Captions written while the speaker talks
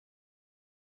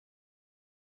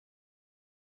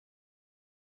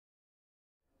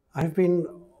I've been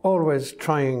always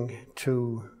trying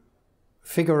to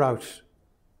figure out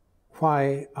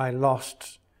why I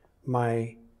lost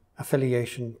my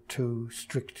affiliation to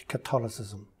strict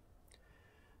Catholicism.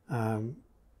 And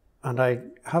I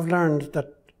have learned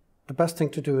that the best thing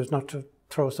to do is not to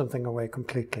throw something away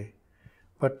completely,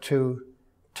 but to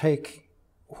take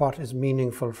what is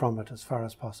meaningful from it as far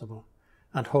as possible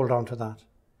and hold on to that.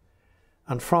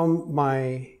 And from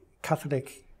my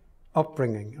Catholic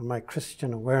upbringing and my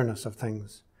Christian awareness of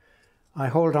things, I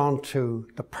hold on to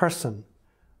the person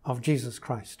of Jesus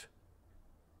Christ.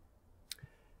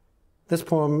 This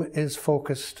poem is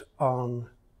focused on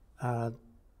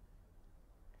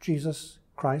Jesus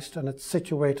Christ, and it's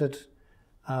situated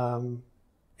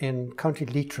in County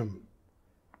Leitrim,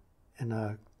 in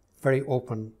a very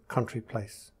open country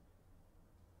place.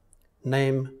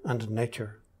 Name and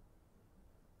nature.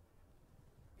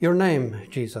 Your name,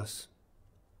 Jesus,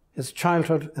 is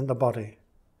childhood in the body,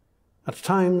 at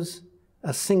times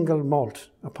a single malt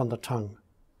upon the tongue,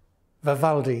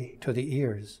 Vivaldi to the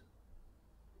ears.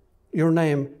 Your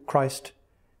name, Christ,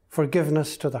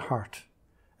 forgiveness to the heart,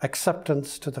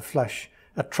 acceptance to the flesh,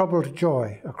 a troubled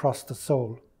joy across the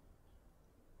soul.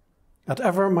 At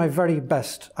ever my very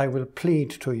best I will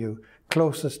plead to you,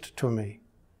 closest to me,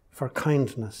 for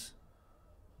kindness.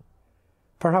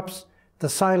 Perhaps the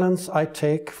silence I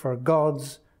take for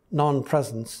God's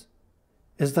non-presence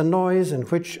is the noise in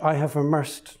which I have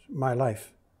immersed my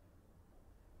life.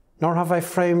 Nor have I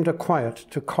framed a quiet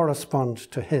to correspond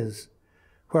to His,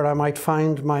 where I might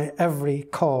find my every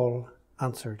call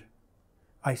answered.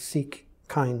 I seek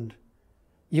kind.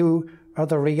 You are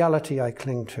the reality I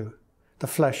cling to, the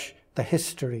flesh, the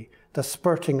history, the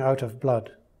spurting out of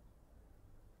blood.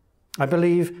 I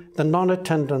believe the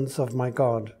non-attendance of my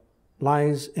God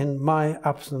lies in my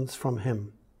absence from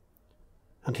Him,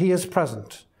 and He is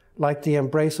present like the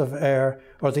embrace of air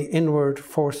or the inward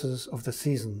forces of the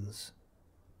seasons.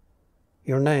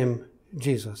 Your name,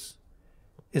 Jesus,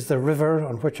 is the river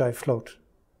on which I float.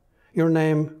 Your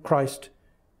name, Christ,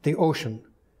 the ocean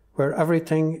where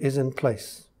everything is in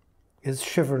place, is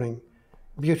shivering,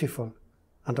 beautiful,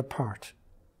 and apart.